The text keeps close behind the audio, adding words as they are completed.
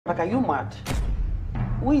Like, are you mad?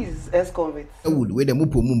 Who is ex-convict? Would wait a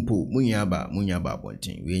munyaba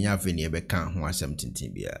bonting. We have any ever can't want something to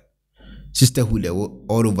be a sisterhood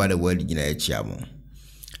all over the world in a chiamo.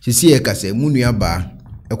 She see a case, munyaba,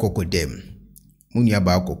 a cocodem.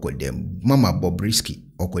 Munyaba cocodem, Mama bobrisky,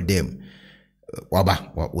 ocodem.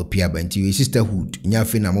 Waba, what would Pia Banti, sisterhood,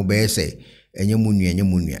 Nyafina Mobe say, and Yamunia,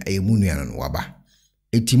 a munia and waba.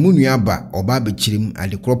 Eti munyaba, or baby chim,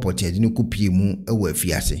 and the cropoted, no coupie moon away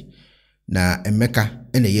fiase. Na Emeka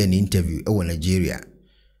and a year interview over Nigeria.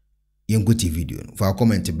 Yenguti video for a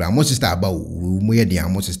comment bra mo sister about we the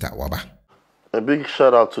mo sister waba. A big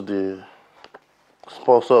shout out to the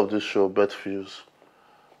sponsor of this show, Betfuse.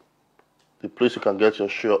 The place you can get your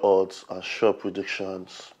sure odds and sure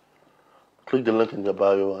predictions. Click the link in the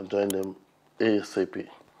bio and join them ASAP.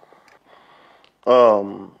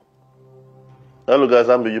 Hello guys,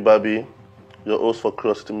 I'm Baby, your host for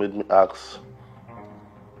Curiosity Made Me Ask.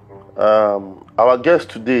 Our guest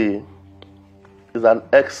today is an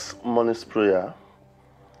ex-money sprayer,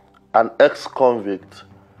 an ex-convict,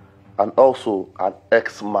 and also an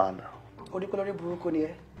ex-man. Are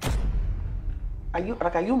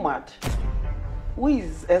you mad? Who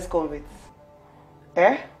is ex-convict?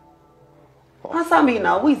 Eh? Answer me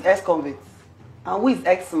now. Who is ex-convict? And who is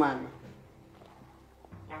ex-man?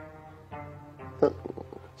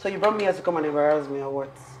 So you brought me here to come and embarrass me or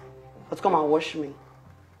what? Or to come and wash me?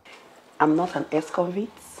 I'm not an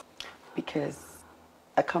ex-convict because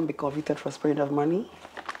I can't be convicted for spraying of money.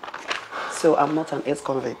 So I'm not an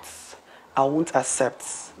ex-convict. I won't accept.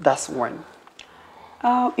 That's one.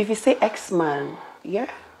 If you say ex-man, yeah.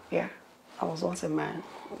 I was once a man.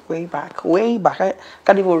 Way back. I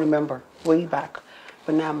can't even remember. Way back.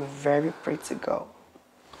 But now I'm very pretty girl.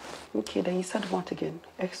 Okay, then you said what again?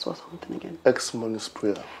 Ex or something again? Ex-money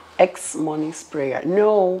sprayer. Ex-money sprayer.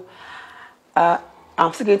 No.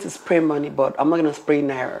 I'm still going to spray money, but I'm not going to spray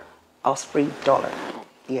naira. I'll spray dollar.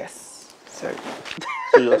 Yes. So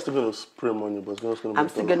you're still going to spray money, but it's not going to be I'm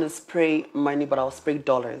still going to spray money, but I'll spray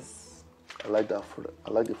dollars. I like that. I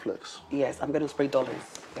like the flex. Yes, I'm going to spray dollars.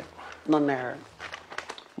 Yeah. Not naira.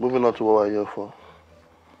 Moving on to what we're here for.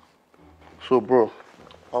 So, bro,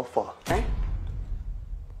 how far? Eh?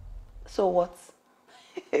 So what?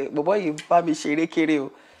 But boy, you buy me shady kitty.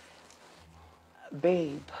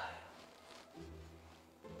 Babe.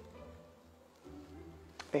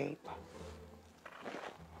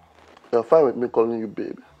 You're fine with me calling you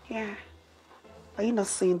babe? Yeah. Are you not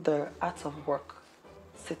seeing the art of work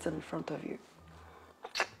sitting in front of you?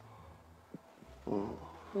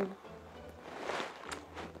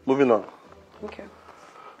 Moving on. Okay.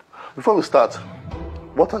 Before we start,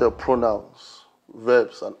 what are your pronouns,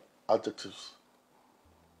 verbs, and adjectives?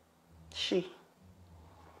 She.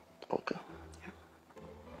 Okay. Yeah.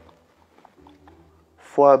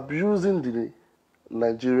 For abusing the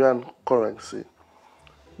Nigerian currency,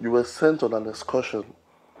 you were sent on an excursion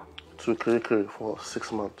to Kirikiri for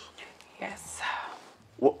 6 months. Yes.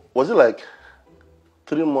 Was it like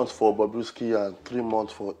 3 months for Bobrisky and 3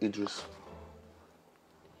 months for Idris?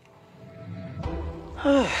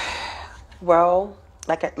 Well,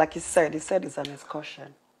 like you said it's an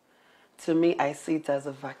excursion. To me, I see it as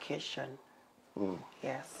a vacation.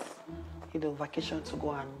 Yes. Vacation to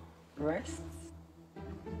go and rest.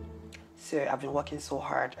 So I've been working so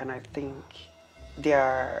hard, and I think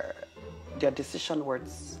their decision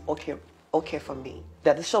was okay for me.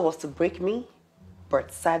 Their decision was to break me,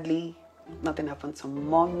 but sadly, nothing happened to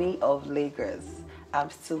Mommy of Lagos. I'm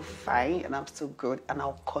still fine, and I'm still good, and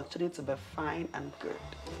I'll continue to be fine and good.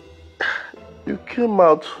 You came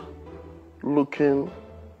out looking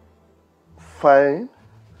fine,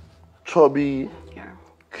 chubby,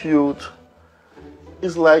 cute.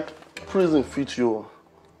 It's like prison fits you.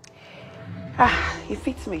 It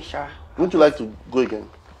fits me, sure. Wouldn't you like to go again?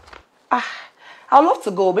 I'd love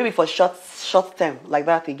to go, maybe for short term, like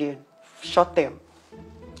that again. Short term,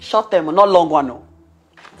 not long one. No.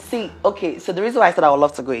 See, okay, so the reason why I said I would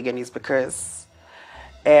love to go again is because,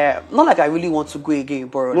 not like I really want to go again,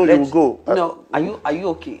 bro. No, you will go. No, are you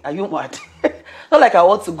okay? Are you mad? Not like I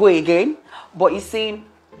want to go again, but you see,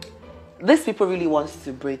 these people really want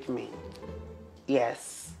to break me.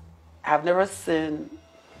 Yes, I've never seen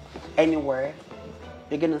anywhere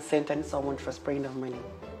you're gonna sentence someone for spraying of money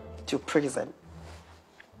to prison.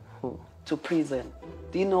 To prison.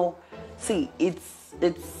 Do you know? See,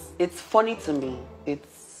 it's funny to me.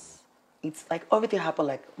 It's like everything happened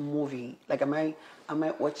like a movie. Like am I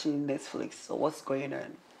watching Netflix? So what's going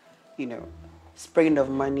on? Spraying of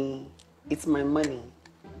money. It's my money.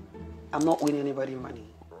 I'm not owing anybody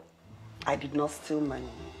money. I did not steal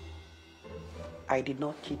money. I did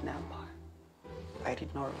not kidnap her. I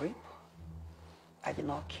did not rape. I did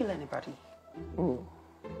not kill anybody.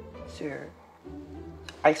 So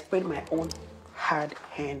I spent my own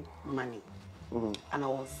hard-earned money. And I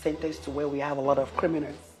was sentenced to where we have a lot of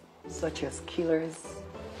criminals, such as killers,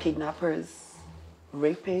 kidnappers,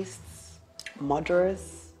 rapists,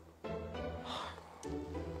 murderers.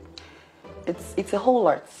 It's a whole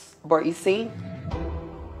lot. But you see,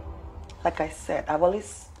 like I said, I've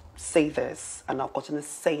always say this, and I'll continue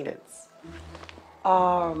saying it.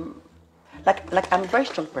 Like I'm a very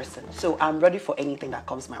strong person, so I'm ready for anything that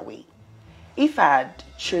comes my way. If I had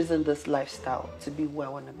chosen this lifestyle to be where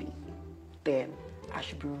I want to be, then I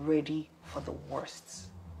should be ready for the worst.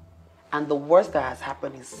 And the worst that has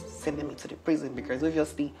happened is sending me to the prison, because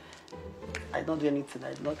obviously I don't do anything, I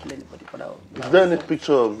did not kill anybody. But is there any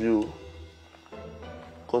picture of you?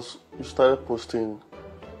 Because you started posting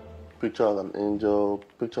picture as an angel,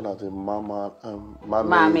 picture as a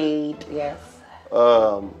mermaid. Yes.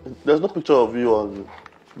 There's no picture of you on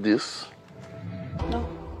this. No.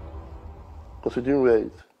 Because you didn't wear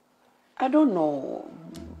it. I don't know.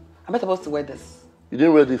 Am I supposed to wear this? You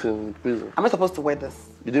didn't wear this in prison. Am I supposed to wear this?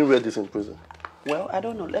 You didn't wear this in prison. Well, I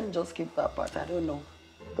don't know. Let me just keep that part. I don't know.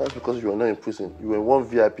 That's because you were not in prison. You were in one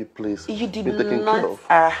VIP place. You did being taken not. care of.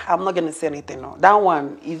 I'm not going to say anything now. That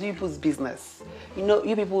one is you people's business. You know,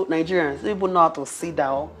 you people, Nigerians, you people know how to sit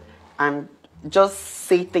down and just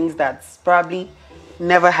say things that's probably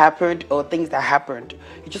never happened or things that happened.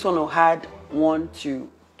 You just want to add one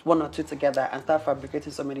or two together and start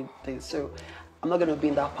fabricating so many things. So I'm not going to be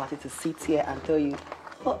in that party to sit here and tell you,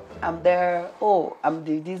 oh, I'm there, oh, I'm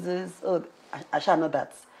the disease, oh, I shall know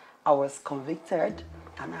that I was convicted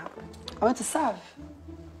and I went to serve.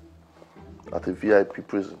 At a VIP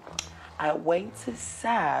prison? I went to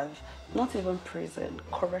serve, not even prison,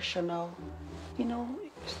 correctional. You know,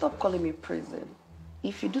 stop calling me prison.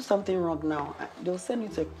 If you do something wrong now, they'll send you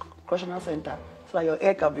to a correctional center so that your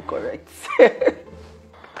hair can be correct.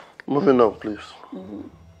 Moving on, please.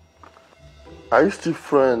 Are you still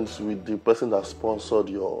friends with the person that sponsored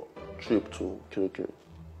your trip to Kirikiri?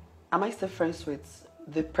 Am I still friends with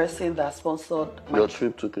the person that sponsored your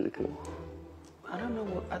trip to Kirikiri? I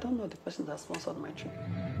don't know the person that sponsored my trip.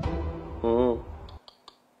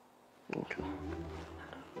 Okay.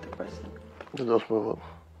 The person. Let's move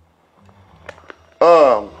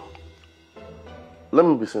on. Let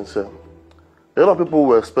me be sincere. A lot of people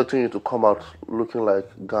were expecting you to come out looking like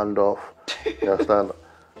Gandalf. You understand?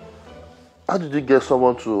 How did you get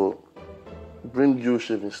someone to bring you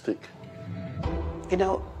shaving stick? You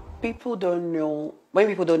know, people don't know. When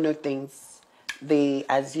people don't know things, they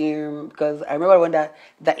assume. Because I remember when that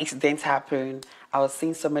incident happened, I was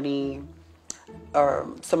seeing so many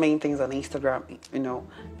things on Instagram. You know,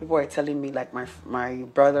 people were telling me, like my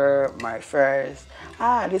brother, my friends,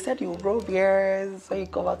 they said you grow beards, so you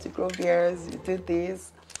come out to grow beards, you do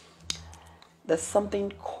this. There's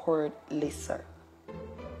something called laser.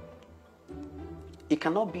 You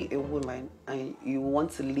cannot be a woman and you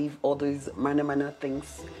want to leave all those minor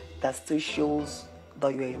things that still shows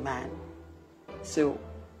that you're a man. So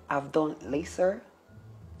I've done laser,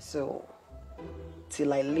 so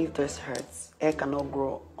till I leave those hurts, hair cannot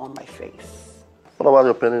grow on my face. What about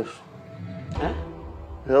your penis? Huh?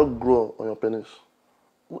 Hair grow on your penis?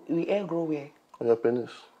 We hair grow where? On your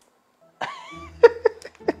penis.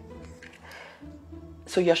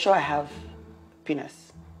 So you're sure I have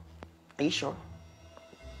penis? Are you sure?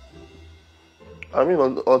 I mean,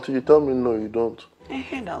 until you tell me no, you don't.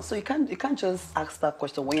 Now, so you can't just ask that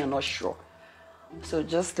question when you're not sure. So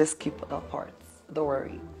just let's keep that part. Don't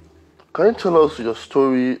worry. Can you tell us your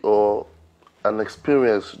story or an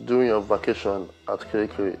experience during your vacation at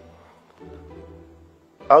Kirikiri?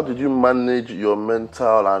 How did you manage your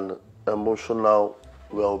mental and emotional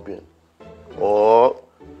well-being? Or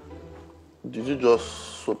did you just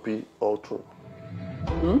soapy all through?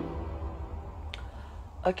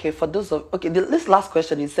 Okay, for those of this last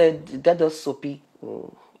question, you said that just soapy.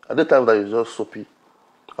 At the time that you just soapy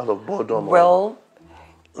out of boredom. Well,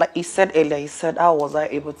 like he said earlier, he said, how was I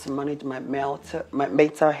able to manage my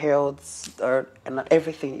mental health and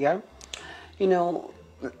everything, yeah? You know,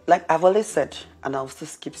 like I've always said, and I'll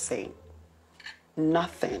just keep saying,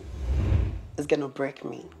 nothing is going to break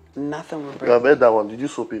me. Nothing will break me. I've heard that one. Did you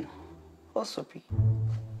soapy? What soapy?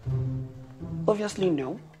 Obviously,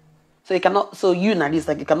 no. So you cannot,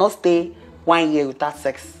 like you cannot stay 1 year without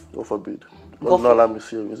sex. God forbid. God not let me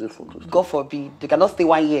see your music photos. God forbid. You cannot stay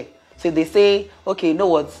 1 year. So if they say, okay, you know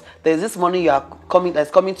what? There's this money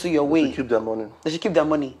that's coming to your way. They should keep their money. They should keep their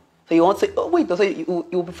money. So you want to say, oh wait, so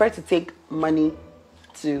you prefer to take money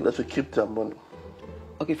to. They should keep their money.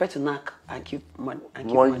 Okay, prefer to knock and keep money. And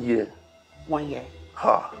keep 1 money. year. 1 year.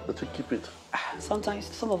 Ha, let you keep it. Sometimes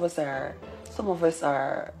some of us are,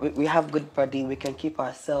 we have good body, we can keep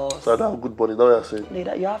ourselves. So I don't have good body, that's what you're saying.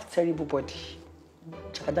 Later, you have terrible body.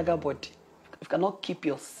 Chakadaga body. You cannot keep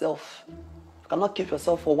yourself. You cannot keep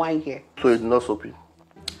yourself for 1 year. So it's not soapy?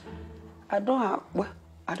 I don't have, well,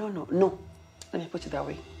 I don't know. No. Let me put it that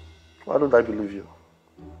way. Why don't I believe you?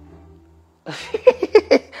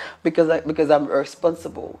 because I'm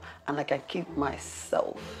responsible and I can keep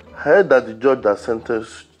myself. I heard that the judge that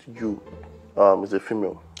sentenced you is a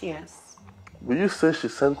female. Yes. Will you say she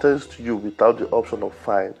sentenced you without the option of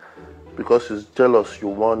fine because she's jealous you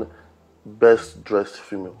won best dressed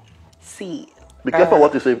female? See. Be careful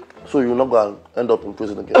what you say so you're not going to end up in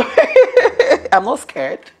prison again. I'm not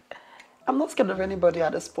scared. I'm not scared of anybody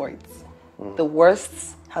at this point. The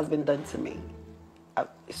worst has been done to me.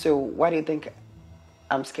 So why do you think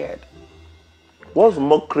I'm scared? What's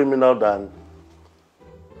more criminal than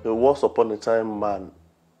a once upon a time man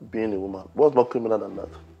being a woman? What's more criminal than that?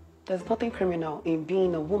 There's nothing criminal in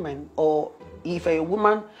being a woman, or if you're a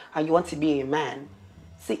woman and you want to be a man.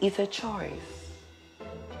 See, it's a choice.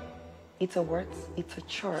 It's a what? It's a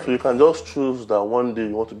choice. So you can just choose that one day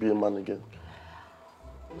you want to be a man again.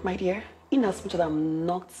 My dear, in as much as I'm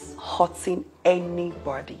not hurting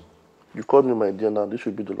anybody. You called me my dear now. This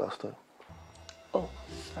should be the last time. Oh,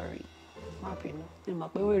 sorry.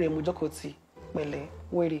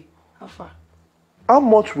 How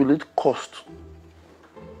much will it cost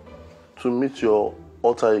to meet your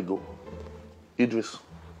alter ego, Idris?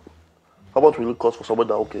 How much will it cost for somebody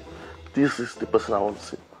that, okay, this is the person I want to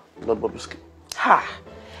see, not bobrisky? Ha!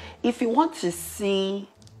 If you want to see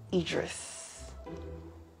Idris,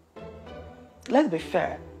 let's be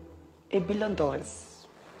fair, $1 billion.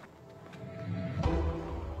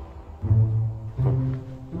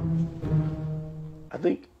 I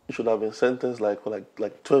think you should have been sentenced for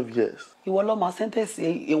 12 years. You will not sentence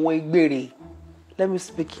in one day. Let me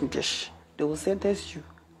speak English. They will sentence you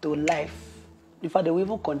to life. In fact, they will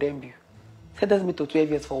even condemn you. Sentence me to 12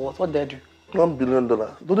 years for what? What did I do? $1 billion.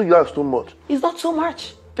 Don't you think that's too much? It's not too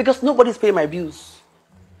much because nobody's paying my bills.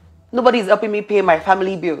 Nobody's helping me pay my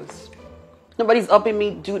family bills. Nobody's helping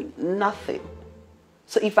me do nothing.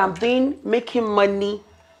 So if I'm making money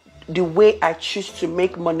the way I choose to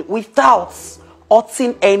make money without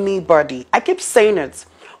hurting anybody, I keep saying it,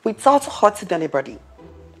 without hurting anybody,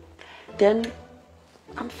 then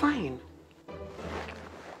I'm fine.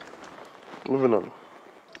 Moving on.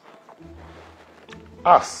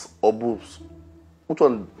 Ass or boobs? Which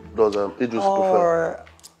one does Idris prefer?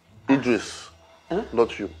 Idris,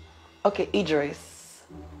 not you. Okay, Idris.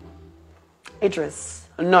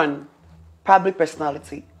 None. Public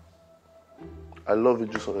personality. I love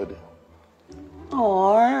Idris already.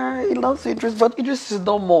 Oh, he loves Idris, but Idris is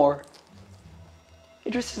no more.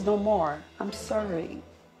 Idris is no more. I'm sorry.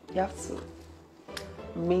 You have to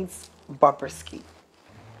meet bobrisky.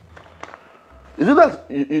 Is it that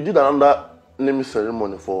you did another naming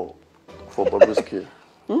ceremony for bobrisky?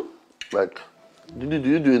 Like, did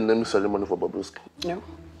you do a naming ceremony for bobrisky? No.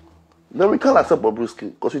 Then we can't accept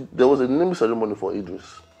bobrisky because there was a naming ceremony for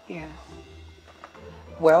Idris. Yeah.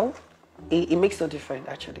 Well, it makes no difference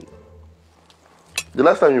actually. The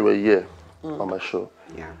last time you were here on my show,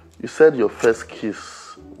 Yeah. you said your first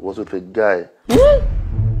kiss was with a guy.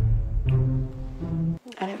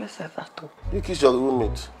 I never said that though. You kissed your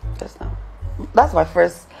roommate. That's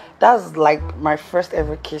like my first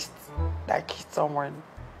ever kiss that I kissed someone.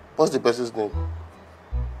 What's the person's name?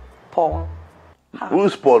 Paul. Who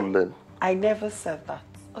is Paul then? I never said that.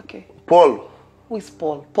 Okay. Paul. Who is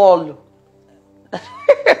Paul? Paul.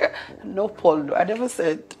 No, Paul. I never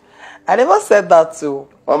said that too.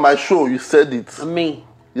 On my show, you said it. Me.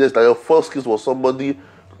 Yes, that your first kiss was somebody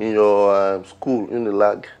in your school, in the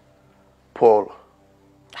lag. Paul.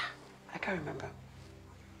 I can't remember.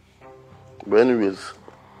 But anyways,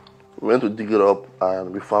 we went to dig it up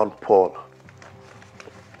and we found Paul.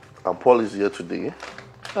 And Paul is here today.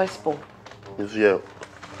 Where's Paul? He's here.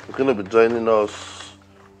 He's going to be joining us.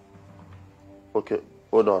 Okay,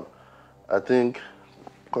 hold on. I think...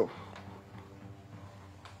 Come.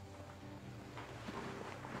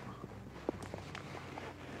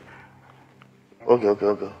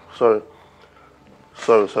 Okay. Sorry.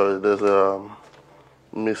 There's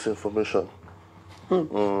misinformation.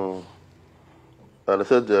 And I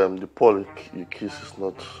said the Paul you kiss is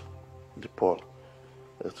not the Paul.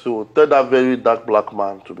 So tell that very dark black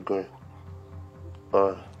man to be going.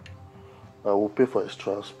 I will pay for his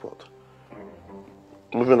transport.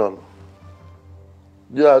 Moving on.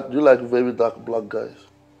 Do you like very dark black guys?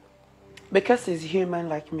 Because he's human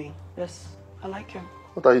like me. Yes, I like him.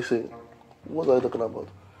 What are you saying? What are you talking about?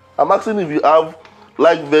 I'm asking if you have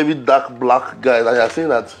like very dark black guys, and you're saying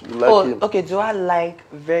that you like him. Okay. Do I like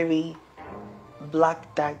very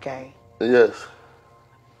black dark guy? Yes.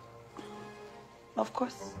 Of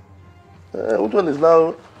course. Which one is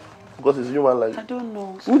now? Because it's human like. I don't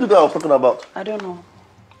know. Who did I was talking about? I don't know.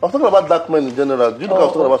 I was talking about dark men in general. Did you think I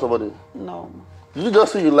was talking about somebody? No. Did you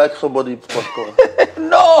just say you like somebody?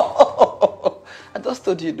 No. I just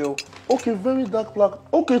told you though. Okay, very dark black.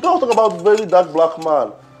 Okay, so I was talking about very dark black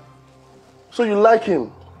man. So you like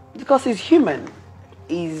him? Because he's human.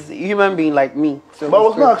 He's a human being like me. So But I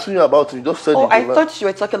was not asking you about him. You just said Oh, it. I thought you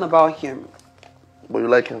were talking about him. But you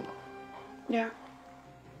like him? Yeah.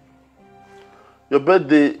 Your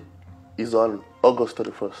birthday is on August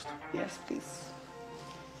 31st. Yes, please.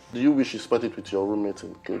 Do you wish you spent it with your roommate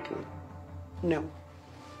in KK? No.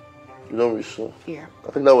 You don't wish so? Yeah.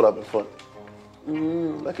 I think that would have been fun.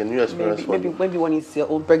 Like a new experience for you. Maybe when it's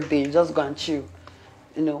your own birthday, you just go and chill.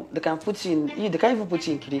 You know, they can put you in. They can't even put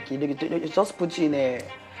you in Kiriki. They just put you in a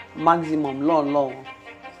maximum long.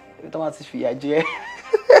 You don't want to feel idea.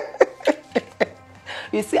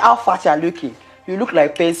 You see how fat you're looking. You look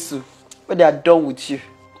like Pesu when they are done with you.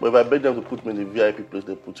 But if I beg them to put me in the VIP place,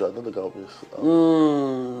 they put you. I don't think I'll be.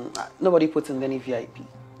 Nobody puts in any VIP.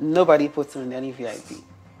 Nobody puts in any VIP.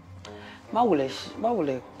 Look.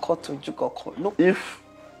 If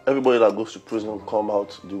everybody that goes to prison come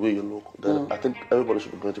out the way you look, then I think everybody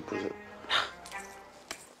should be going to prison.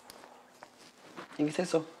 If you say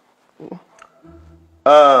so.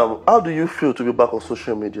 How do you feel to be back on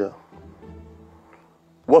social media?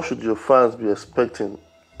 What should your fans be expecting?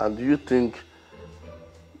 And do you think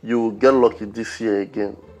you will get lucky this year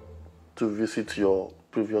again to visit your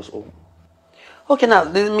previous home? Okay, now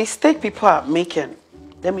the mistake people are making,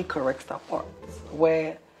 let me correct that part.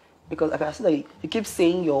 Where, because I can see that you keep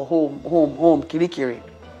saying your home, kirikiri.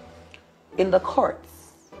 In the courts,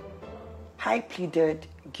 I pleaded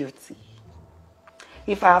guilty.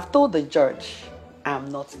 If I have told the judge I'm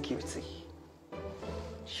not guilty,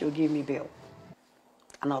 she'll give me bail.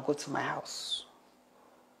 And I'll go to my house.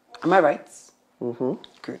 Am I right? Mm-hmm.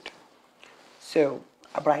 Good. So,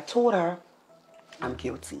 but I told her I'm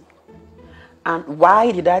guilty. And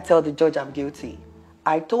why did I tell the judge I'm guilty?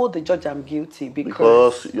 I told the judge I'm guilty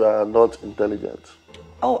because you are not intelligent.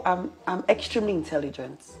 Oh, I'm extremely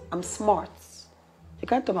intelligent. I'm smart. You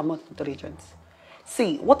can't tell me I'm not intelligent.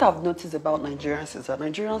 See, what I've noticed about Nigerians is that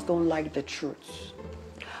Nigerians don't like the truth.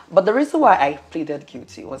 But the reason why I pleaded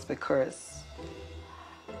guilty was because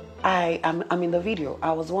I'm in the video.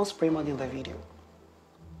 I was once Premon in the video.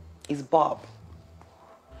 It's Bob.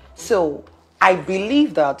 So I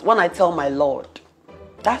believe that when I tell my Lord,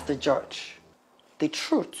 that's the judge, the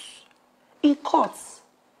truth. In courts,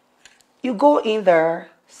 you go in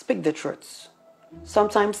there, speak the truth.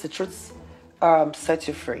 Sometimes the truth sets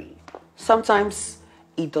you free. Sometimes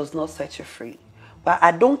it does not set you free. But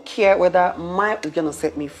I don't care whether mine is going to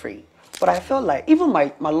set me free. But I felt like, even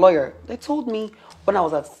my lawyer, they told me when I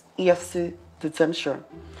was at EFC detention,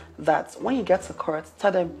 that when you get to court,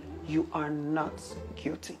 tell them you are not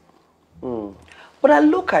guilty. But I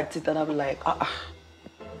look at it and I'm like,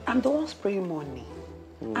 I'm the one spraying money.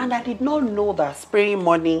 And I did not know that spraying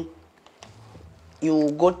money,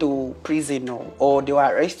 you go to prison or they will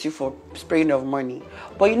arrest you for spraying of money.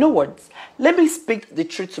 But you know what? Let me speak the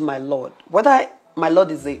truth to my Lord. Whether my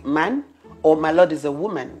Lord is a man or my Lord is a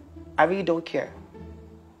woman, I really don't care.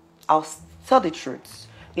 I'll tell the truth.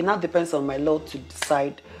 It now depends on my Lord to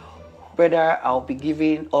decide whether I'll be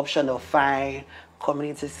given option of fine,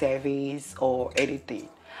 community service, or anything.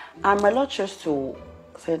 And my Lord chose to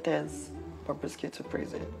sentence bobrisky to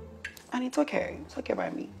prison. And it's okay. It's okay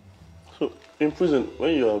by me. So, in prison,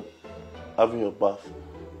 when you're having your bath,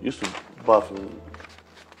 you used to bath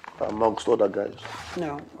amongst other guys?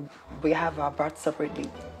 No, we have our bath separately.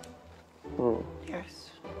 Yes.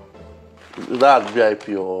 Is that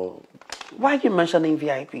VIP or? Why are you mentioning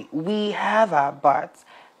VIP? We have our baths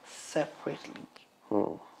separately.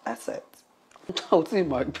 That's it. Oh, too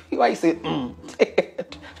much. Why you say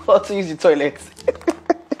how to use the toilet?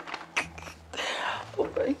 Oh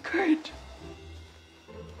my God.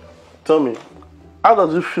 Tell me, how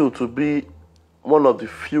does it feel to be one of the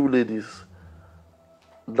few ladies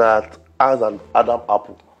that has an Adam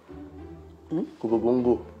apple?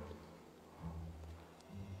 Gogo.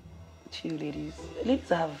 Few ladies. Ladies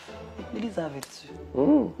have it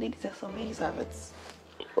too. Some ladies have it.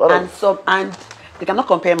 And they cannot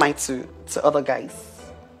compare mine to other guys.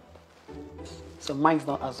 So mine's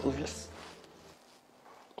not as obvious.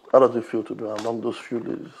 How does it feel to be among those few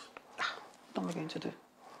ladies? What am I going to do?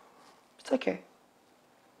 It's okay.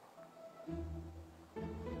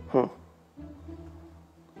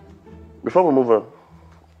 Before we move on,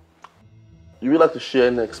 you would like to share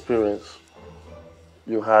any experience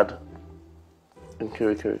you had in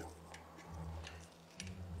Kirikiri?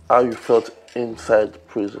 How you felt inside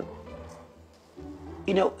prison?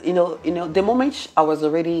 The moment I was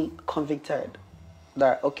already convicted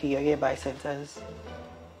that, okay, you're here by sentence,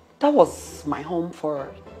 that was my home for a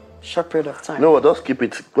short period of time. You know what, just keep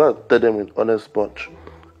it, go and tell them with honest bunch.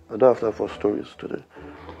 I don't have time for stories today.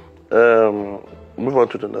 Move on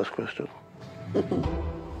to the next question.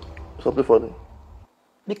 Something funny.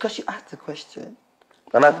 Because you asked the question.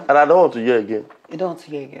 And I don't want to hear again. You don't want to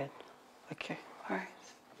hear again? Okay, all right.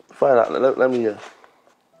 Fine, let me hear.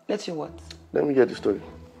 Let you what? Let me hear the story.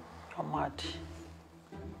 You're mad.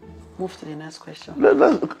 Move to the next question.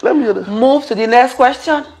 Let me hear this. Move to the next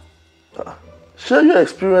question. Share your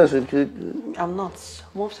experience in Kirikiri. I'm not.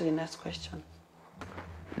 Move to the next question.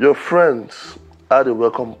 Your friends had a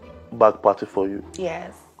welcome back party for you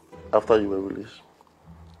Yes. after you were released.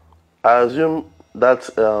 I assume that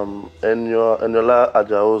Eniola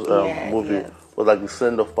Ajao's movie was like the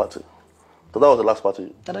send-off party. So that was the last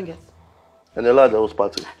party. I don't get. Eniola Ajao's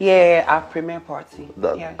party. Yeah, our premiere party.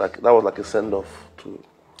 That was like a send-off to.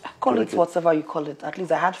 Call it whatever you call it. At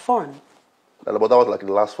least I had fun. But that was like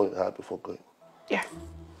the last one you had before going. Yeah.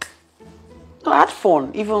 No, I had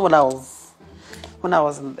fun even when I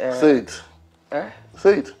was in there. Say it.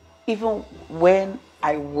 Say it. Even when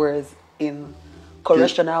I was in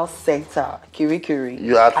correctional center, Kirikiri,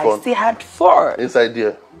 you had fun. I still had fun. Inside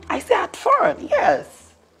there. I still had fun.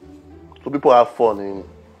 Yes. So people have fun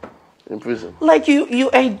in prison. Like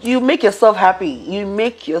you make yourself happy. You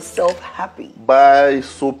make yourself happy. By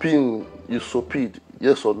soaping, you soaped,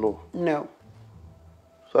 yes or no? No.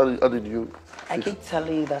 So how did you? I keep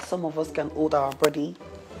telling you that some of us can hold our body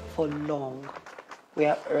for long. We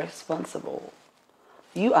are responsible.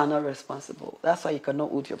 You are not responsible. That's why you cannot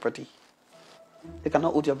hold your body. You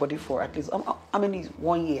cannot hold your body for at least, how many?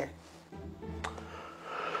 1 year.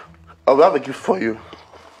 I will have a gift for you.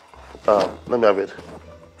 Let me have it.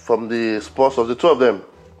 From the sponsors, the two of them,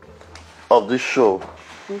 of this show.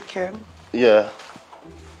 Okay. Yeah.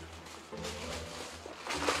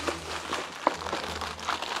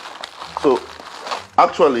 So,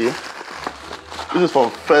 actually, this is from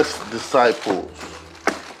First Disciples.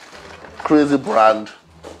 Crazy brand.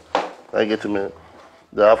 I get me.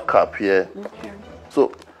 They have cap here. Okay.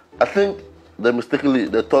 So, I think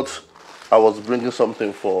they thought I was bringing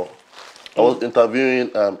something for. I was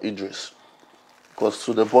interviewing Idris. Because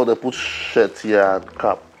so they put shirt here and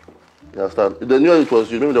cap. You understand? They knew it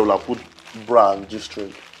was you. Maybe they would have put bra and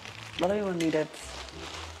G-string. But I don't even need it.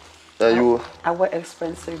 I wear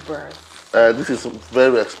expensive bras. This is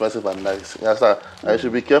very expensive and nice. You understand? And you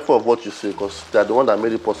should be careful of what you say because they are the one that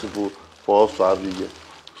made it possible for us to have you here.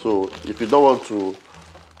 So if you don't want to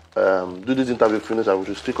do this interview finish, I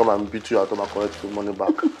will still come and beat you out and collect your money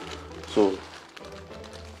back. So,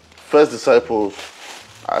 First Disciples,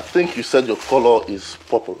 I think you said your color is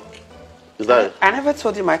purple. Is that it? I never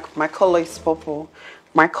told you my color is purple.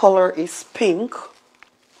 My color is pink.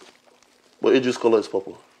 But Idris' color is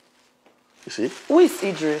purple. You see? Who is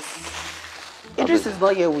Idris? Idris is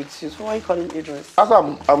not here with you, so why are you calling Idris? As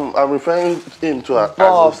I'm referring him to as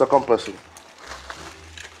the second person.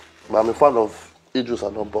 But I'm a fan of Idris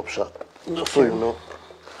and not Bob Sharp. Okay. Just so you know.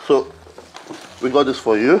 So, we got this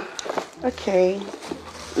for you. Okay.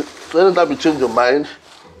 So anytime you change your mind,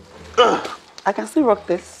 I can still rock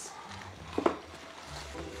this.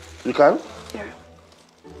 you can? Yeah.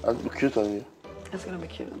 And be cute on you. It's gonna be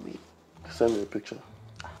cute on me. Send me a picture.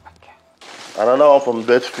 Okay. Another one from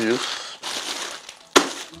Bet Fuse.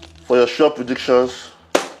 For your shop predictions,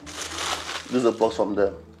 this is a box from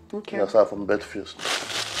them. Okay. That's out from Bet Fuse.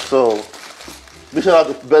 So, be sure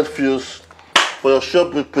to Bet Fuse for your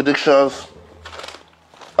shop predictions.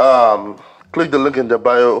 Click the link in the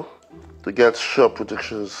bio to get shop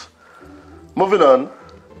predictions. Moving on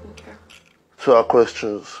to our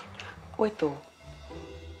questions. Wait though.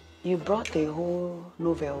 You brought the whole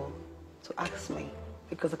novel to ask me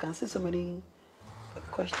because I can see so many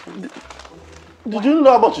questions. Did you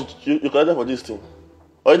know how much you collected for this thing?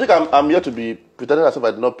 Or you think I'm here to be pretending as if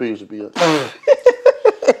I did not pay you to be here?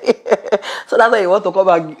 So that's why you want to come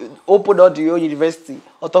and open up to your university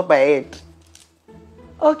on top of my head.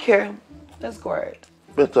 Okay, let's go ahead.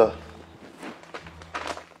 Better.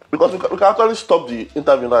 Because we can actually stop the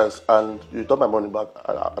interview now and you turn my money back.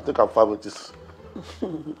 I think I'm fine with this.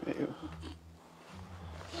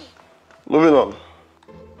 Moving on.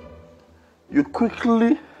 You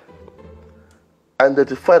quickly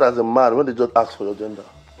identified as a man when they just asked for your gender.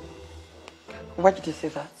 Why did you say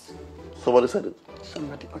that? Somebody said it.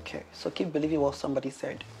 Somebody, okay. So keep believing what somebody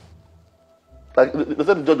said. Like they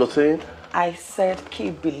said the judge was saying. I said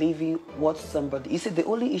keep believing what somebody. You see, the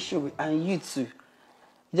only issue, and you too.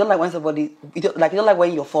 You don't like when somebody, you don't like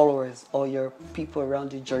when your followers or your people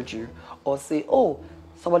around you judge you or say, oh,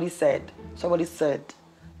 somebody said.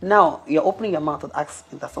 Now you're opening your mouth and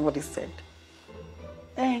asking that somebody said.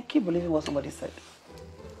 And keep believing what somebody said.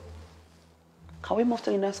 Can we move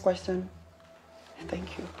to the next question?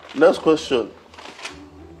 Thank you. Next question.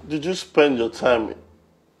 Did you spend your time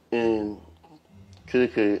in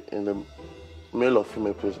Kirikiri in the male or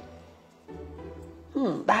female prison?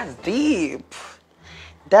 That's deep.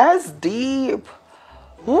 That's deep.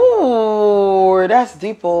 Ooh, that's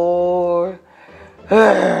deep. Oh.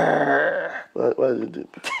 Why is it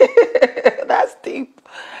deep? That's deep.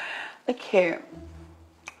 Okay.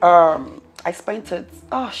 I spent it.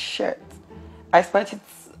 Oh shit. I spent it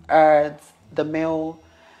at the male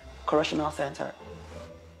correctional center.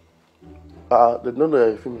 They don't know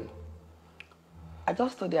you're a female. I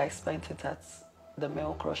just told you I spent it at the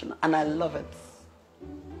male correctional, and I love it.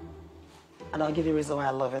 And I'll give you a reason why I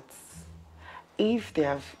love it. If they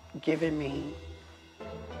have given me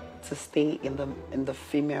to stay in the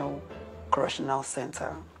female correctional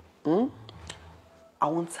center, I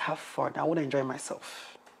want to have fun. I want to enjoy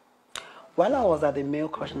myself. While I was at the male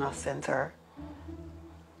correctional center,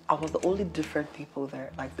 I was the only different people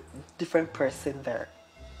there, like different person there.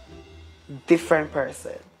 Different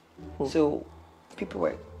person. So people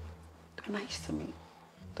were nice to me.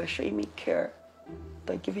 They're showing me care.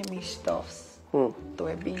 They're giving me stuffs. They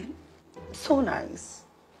were being so nice.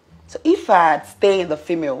 So if I had stayed in the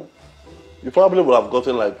female, you probably would have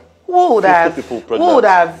gotten like who would 50 people pregnant. Who would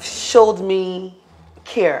have showed me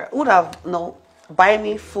care? Who would have buy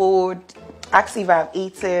me food, ask if I've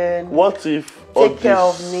eaten. What if all take care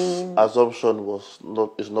of this me? assumption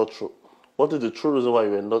is not true? What is the true reason why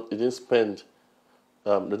you didn't spend?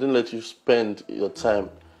 They didn't let you spend your time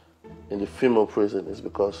in the female prison is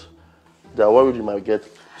because they are worried you might get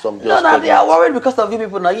some girls. No, they are worried because of you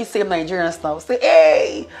people. Now you same Nigerians now say,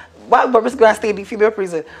 hey, why bobrisky gonna stay in the female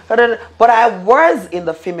prison? But I was in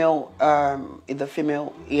the female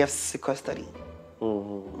EFCC custody.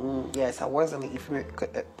 Yes, I was in the female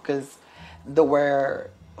because there were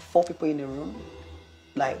 4 people in the room,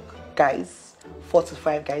 like guys, 4 to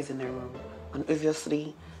 5 guys in the room, and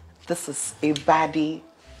obviously this is a body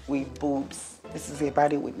with boobs. This is a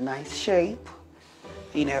body with nice shape.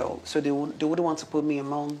 So they wouldn't want to put me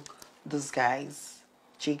among those guys.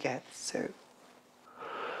 G get so.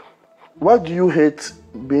 Why do you hate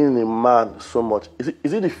being a man so much?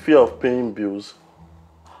 Is it the fear of paying bills?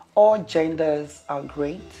 All genders are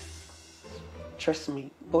great. Trust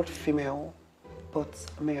me, both female,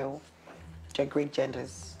 both male, they're great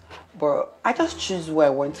genders. But I just choose where I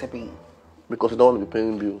want to be. Because you don't want to be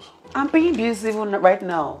paying bills. I'm paying bills even right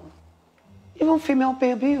now. Even female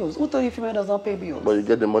pay bills. Who told you female does not pay bills? But you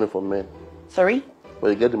get the money from men. Sorry? But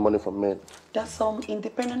you get the money from men. There's some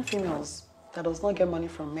independent females that does not get money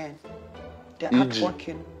from men. They're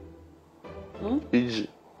hardworking. E.g.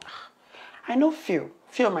 I know few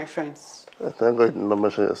of my friends. Thank God you did not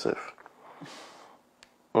mention yourself.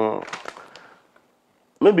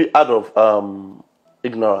 Maybe out of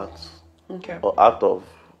ignorance. Okay. Or out of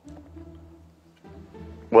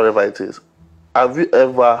whatever it is. Have you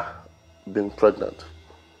ever been pregnant?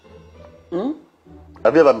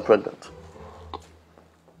 Have you ever been pregnant?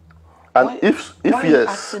 And if why are you yes,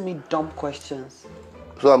 asking me dumb questions?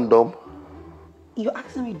 so I'm dumb. You're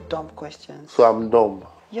asking me dumb questions. So I'm dumb.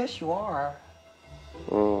 Yes, you are.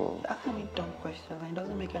 You're asking me dumb questions and it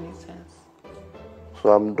doesn't make any sense.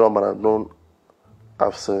 So I'm dumb and I don't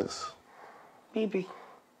have sense. Maybe.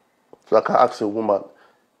 So I can't ask a woman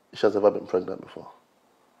if she has ever been pregnant before.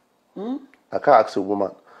 I can't ask a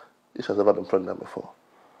woman if she has ever been pregnant before.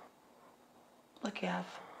 Okay,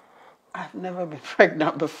 I've never been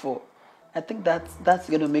pregnant before. I think that's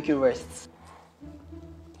gonna make you rest.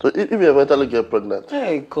 So if you eventually get pregnant.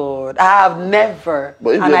 Hey God, I have never,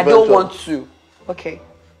 But and I don't want to. Okay,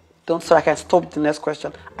 so I can stop the next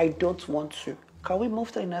question. I don't want to. Can we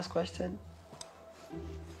move to the next question?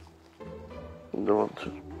 You don't want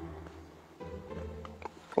to.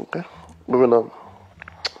 Okay, moving on.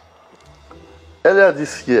 Earlier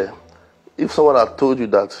this year, if someone had told you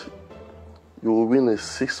that you will win a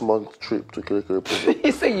 6-month trip to Kirikiri prison,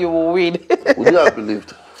 You say you will win. would you have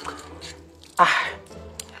believed?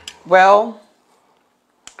 Well,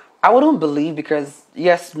 I wouldn't believe because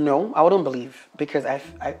I wouldn't believe because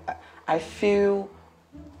I feel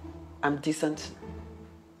I'm decent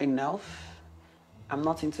enough. I'm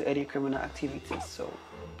not into any criminal activities, so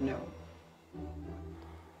no.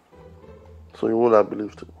 So you would have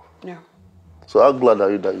believed it? No. So how glad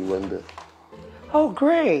are you that you went there? Oh,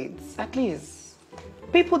 great. At least.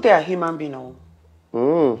 People, they are human beings.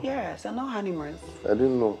 Yes, they're not animals. I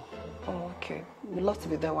didn't know. Oh, okay. We'd love to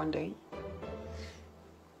be there one day.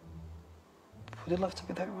 Would you love to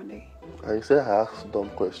be there one day? I say I ask dumb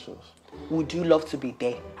questions. Would you love to be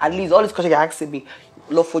there? At least all these questions you're asking me,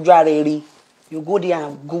 love for you. You go there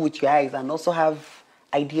and go with your eyes and also have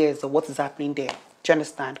ideas of what is happening there. Do you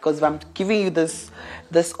understand? Because if I'm giving you this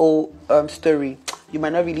whole story, you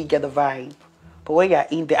might not really get the vibe. But when you're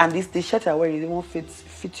in there, and this shirt you're wearing, it won't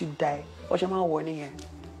fit you die. What's your man warning here?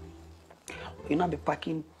 You'll not be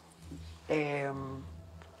packing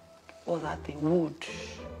what's that thing? Wood.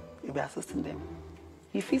 You'll be assisting them.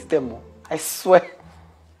 He feeds them more. I swear.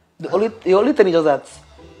 The only thing is just that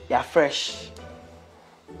you're fresh.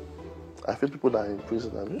 I feel people that are in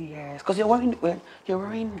prison, I mean. Yes, because you're wearing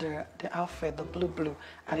the outfit, the blue,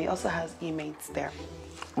 and it also has inmates there.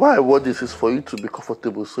 Why I wore this is for you to be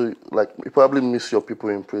comfortable, so like you probably miss your people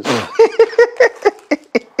in prison.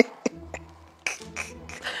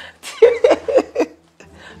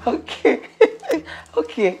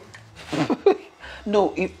 Okay.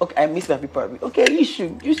 No, okay, I miss my people. Okay, you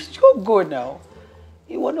should go now.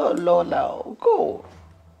 You want to alone now? Go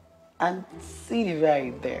and see the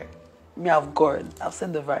vibe there. Me, I've gone. I've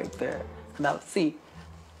seen the vibe there, and I'll see.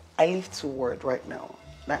 I live to word right now.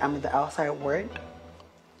 Like I'm in the outside word,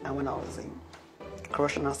 and when I was in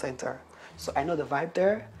correctional center, so I know the vibe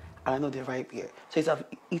there, and I know the vibe here. So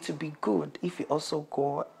it would be good if you also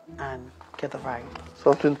go and get the vibe.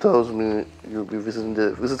 Something tells me you'll be visiting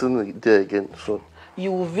there again soon.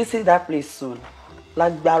 You will visit that place soon.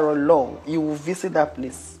 Like Barrow Long, you will visit that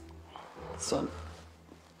place soon.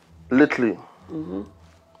 Lately,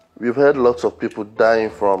 we've heard lots of people dying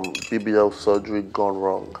from BBL surgery gone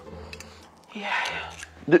wrong. Yeah.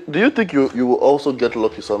 Do you think you will also get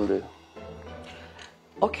lucky someday?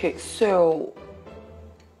 Okay, so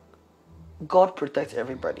God protects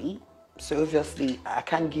everybody. So obviously, I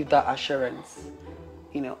can't give that assurance.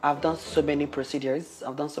 You know, I've done so many procedures,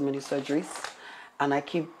 I've done so many surgeries, and I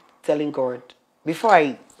keep telling God, before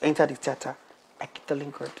I enter the theater, I keep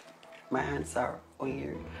telling God, my hands are on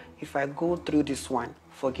you. If I go through this one,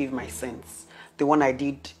 forgive my sins. The one I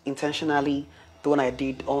did intentionally, the one I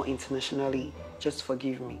did unintentionally, just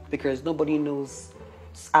forgive me. Because nobody knows.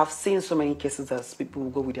 I've seen so many cases that people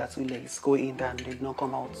will go with their 2 legs, go in there and they do not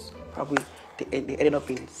come out. Probably they ended up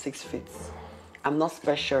in 6 feet. I'm not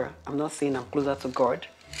special. I'm not saying I'm closer to God,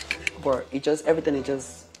 but everything is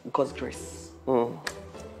just God's grace. Yeah.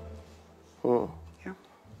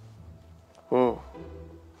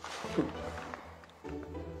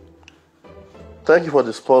 Thank you for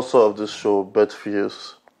the sponsor of this show,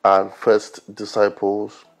 Betfuse and First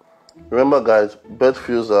Disciples. Remember, guys,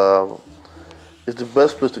 Betfuse is the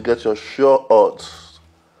best place to get your sure odds,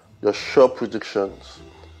 your sure predictions.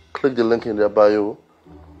 Click the link in their bio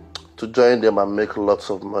to join them and make lots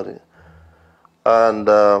of money. And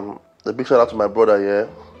a big shout out to my brother here.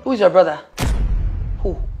 Who is your brother?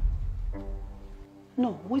 Who?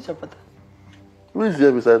 No, who is your brother? Who is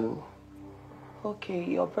here beside me? Okay,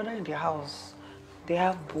 your brother in the house. They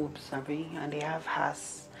have boobs, Abby, and they have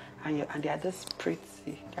ass, and they are just pretty.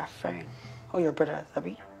 They are fine. Oh, your brother,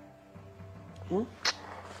 Abby? No,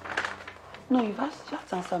 you have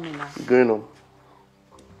to answer me now. Going on.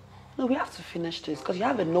 No, we have to finish this because you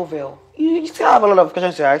have a novel. You still have a lot of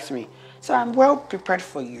questions to ask me. So I'm well prepared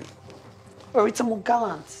for you. Or it's more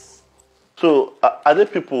gallant. So, are there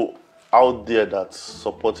people out there that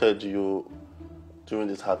supported you during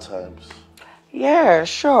these hard times? Yeah,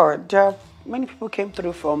 sure. There are many people came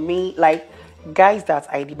through for me, like guys that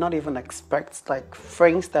I did not even expect, like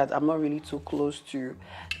friends that I'm not really too close to.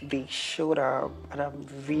 They showed up, and I'm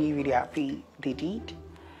really, really happy they did.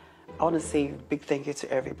 I want to say a big thank you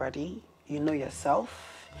to everybody. You know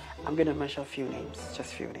yourself. I'm going to mention a few names, just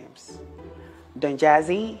a few names. Don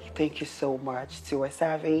Jazzy, thank you so much. Tiwa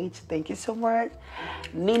Savage, thank you so much.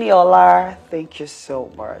 Nini Olar, thank you so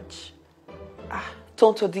much.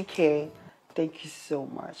 Tonto DK, thank you so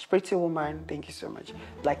much. Pretty Woman, thank you so much.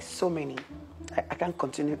 Like so many. I can't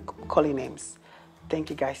continue calling names. Thank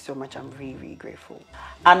you guys so much. I'm really, really grateful.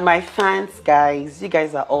 And my fans, guys, you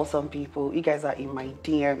guys are awesome people. You guys are in my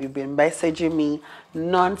DM. You've been messaging me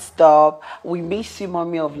non-stop. We miss you,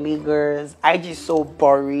 Mommy of Lagos. IG is so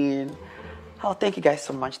boring. Oh, thank you guys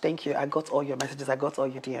so much. Thank you. I got all your messages. I got all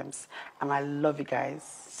your DMs. And I love you guys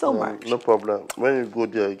so much. No problem. When you go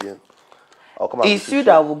there again, I'll come out. It's you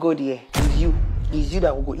that will go there. It's you. It's you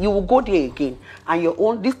that will go. You will go there again. And your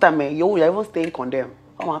own, this time, you're even staying condemned.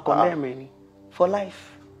 Oh, I'm condemned, for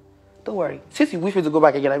life. Don't worry. Since you wish me to go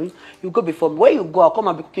back again, I mean, you go before me. When you go, I'll come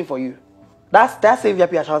and be cooking for you. That's a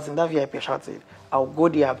VIP shouting. That VIP shouting. I'll go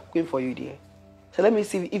there. I'm waiting for you there. So let me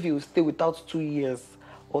see if you stay without 2 years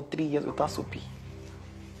or 3 years without Soapy.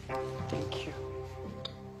 Thank you.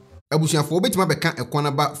 Abusiafo obetima beka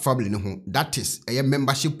Ekuonaba family no ho. That is a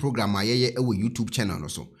membership program ayeye ewo YouTube channel no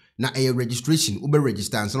so. Na a registration ube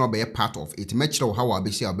register and so be part of it. Metro how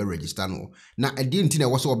abesi obe register no. Na edi nti na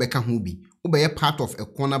wo so obeka ho bi. Ube part of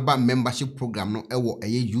Ekuonaba membership program no ewo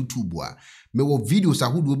YouTube wa. Mewo videos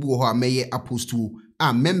ahodo bi wo ho ameye apostu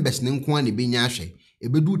a members ne nko an be nya ahwe.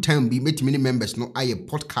 Ebedu time bi metimi members no aye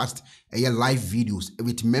podcast live videos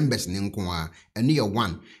with members ne nko a ene ye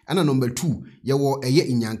 1 and number 2 ye wo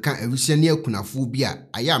inyanka awisia ne akunafo bi a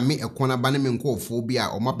aya me Ekuonaba ne me nkofo bi a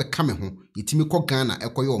omabeka me ho yetimi kɔ Ghana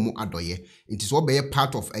ekoye omo adoye nti so be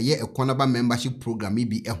part of Ekuonaba membership program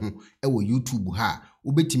bi ewo YouTube ha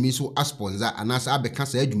ubetimi so sponsor anasa abeka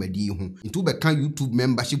sa adwumadi ho nti ubeka YouTube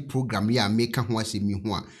membership program ya meka ho asemi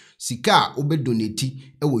ho a sika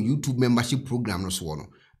obedonate ewo YouTube membership program no so no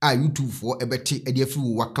a YouTube for ebeti ediafi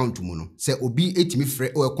wo account mu no se obi etimi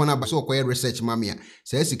frɛ o Ekuonaba so okoye research mamia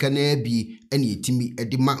se sika na bi ene etimi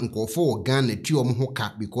edima nkofo wo Ghana tuo mo ho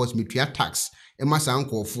ka because metua tax emasa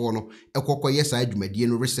nkofo no ekokoye sa adwumadi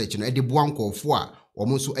no research no ede boa nkofo a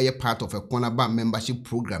omo so part of Ekuonaba membership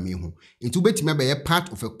program yi ho nti ubetimi be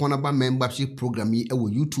part of Ekuonaba membership program yi ewo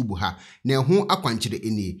YouTube ha na ho akwankyere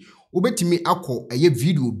eni ubetimi akọ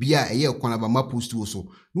video bia Ekuonaba ma post wo so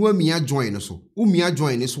no amia join so umia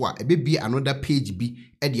join so a ebebi another page bi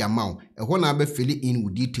e de amount ho na be fill in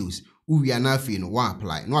with details uwia na afi no wa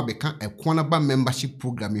apply no abeka Ekuonaba membership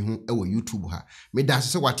program yi ho ewo YouTube ha me da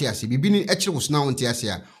se wate ase bibi ni ekire wo so na wonte ase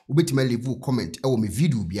a ubetimi leave comment ewo me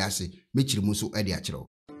video bi ase me kire mu so e de akire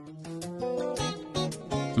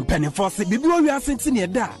Penifose bibi wo wiase nti ne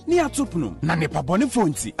da ne atopno na ne pabone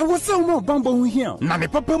fonti e wo se wo bambo hu hia na ne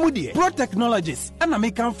papa mu de Pro Technologies ana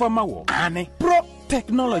me kan fama wo ane Pro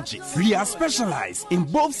Technologies. We are specialized in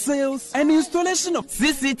both sales and installation of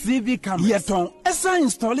CCTV cameras. Yeton esa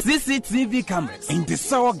install CCTV cameras in the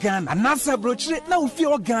South Ghana and NASA brochure na ufi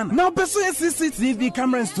Ghana. Now person CCTV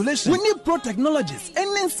camera installation. We need Pro Technologies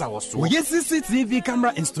and then so. We use CCTV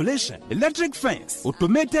camera installation, electric fence,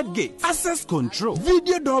 automated gate, access control,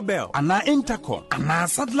 video doorbell, and our intercom, and our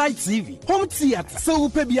satellite TV, home theater. So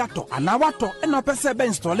upe biato and our wato and our person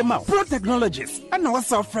install them out. Pro Technologies and our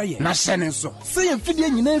software. Na shenen so. Say fidie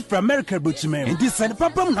nyina from America brochime enti send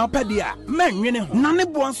papam na opedia manwene ho na ne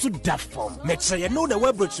bo anso da form meche ye no the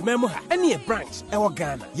web brochime mu ha ene branch e wo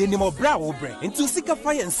Ghana ye ni mo bra wo bre enti sika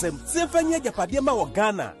fa ye nsem se fa nya japade ma wo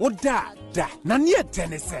Ghana wo da na ne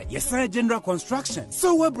tenese ye say general construction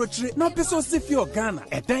so web brochire na peso si fi o Ghana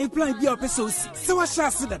e dan plan bi o peso si se wa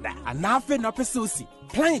sha se dada ana afa na peso si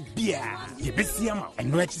plan bia ye besia ma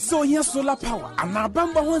eno echi so ye solar power ana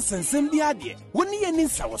bamba ho nsensem bi ade woni ye ni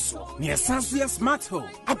nsawo so ne sanso ye smart home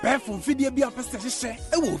abefo fidie bi apese hye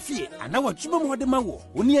e wo fie ana watwuma mo de ma wo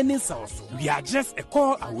woni ye ni nsawo so we are just a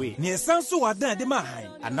call away ne sanso wadan de ma han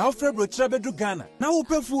ana ofre brochire bedu Ghana na wo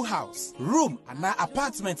pe full house room ana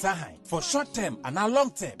apartment ahan for short term ana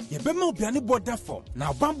long term ye be ma obiane border form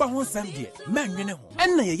na bamba ho nsem de manwene ho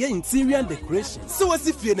enna ye interior decoration so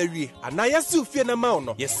wasi fie na wie ana ye si fie na ma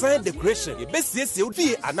no ye sign decoration ye besiesie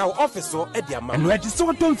odi ana office so e de ama no edi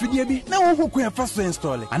so ton fidie bi na wo hokun e fa so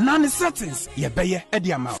install ana ne settings ye beye e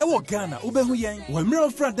de ama e wo Ghana wo be hu yen wo mre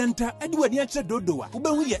ofra denta e de wani a che dodowa wo be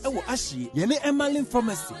hu ye e wo ahie ye ne Emalin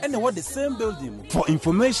pharmacy e na wo the same building. For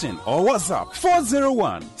information or WhatsApp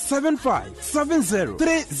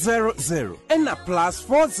 401-7570-300 and a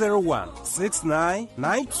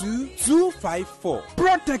 +401-6992-254.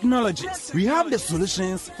 Pro Technologies. We have the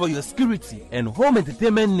solutions for your security and home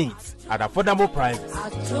entertainment needs at affordable prices.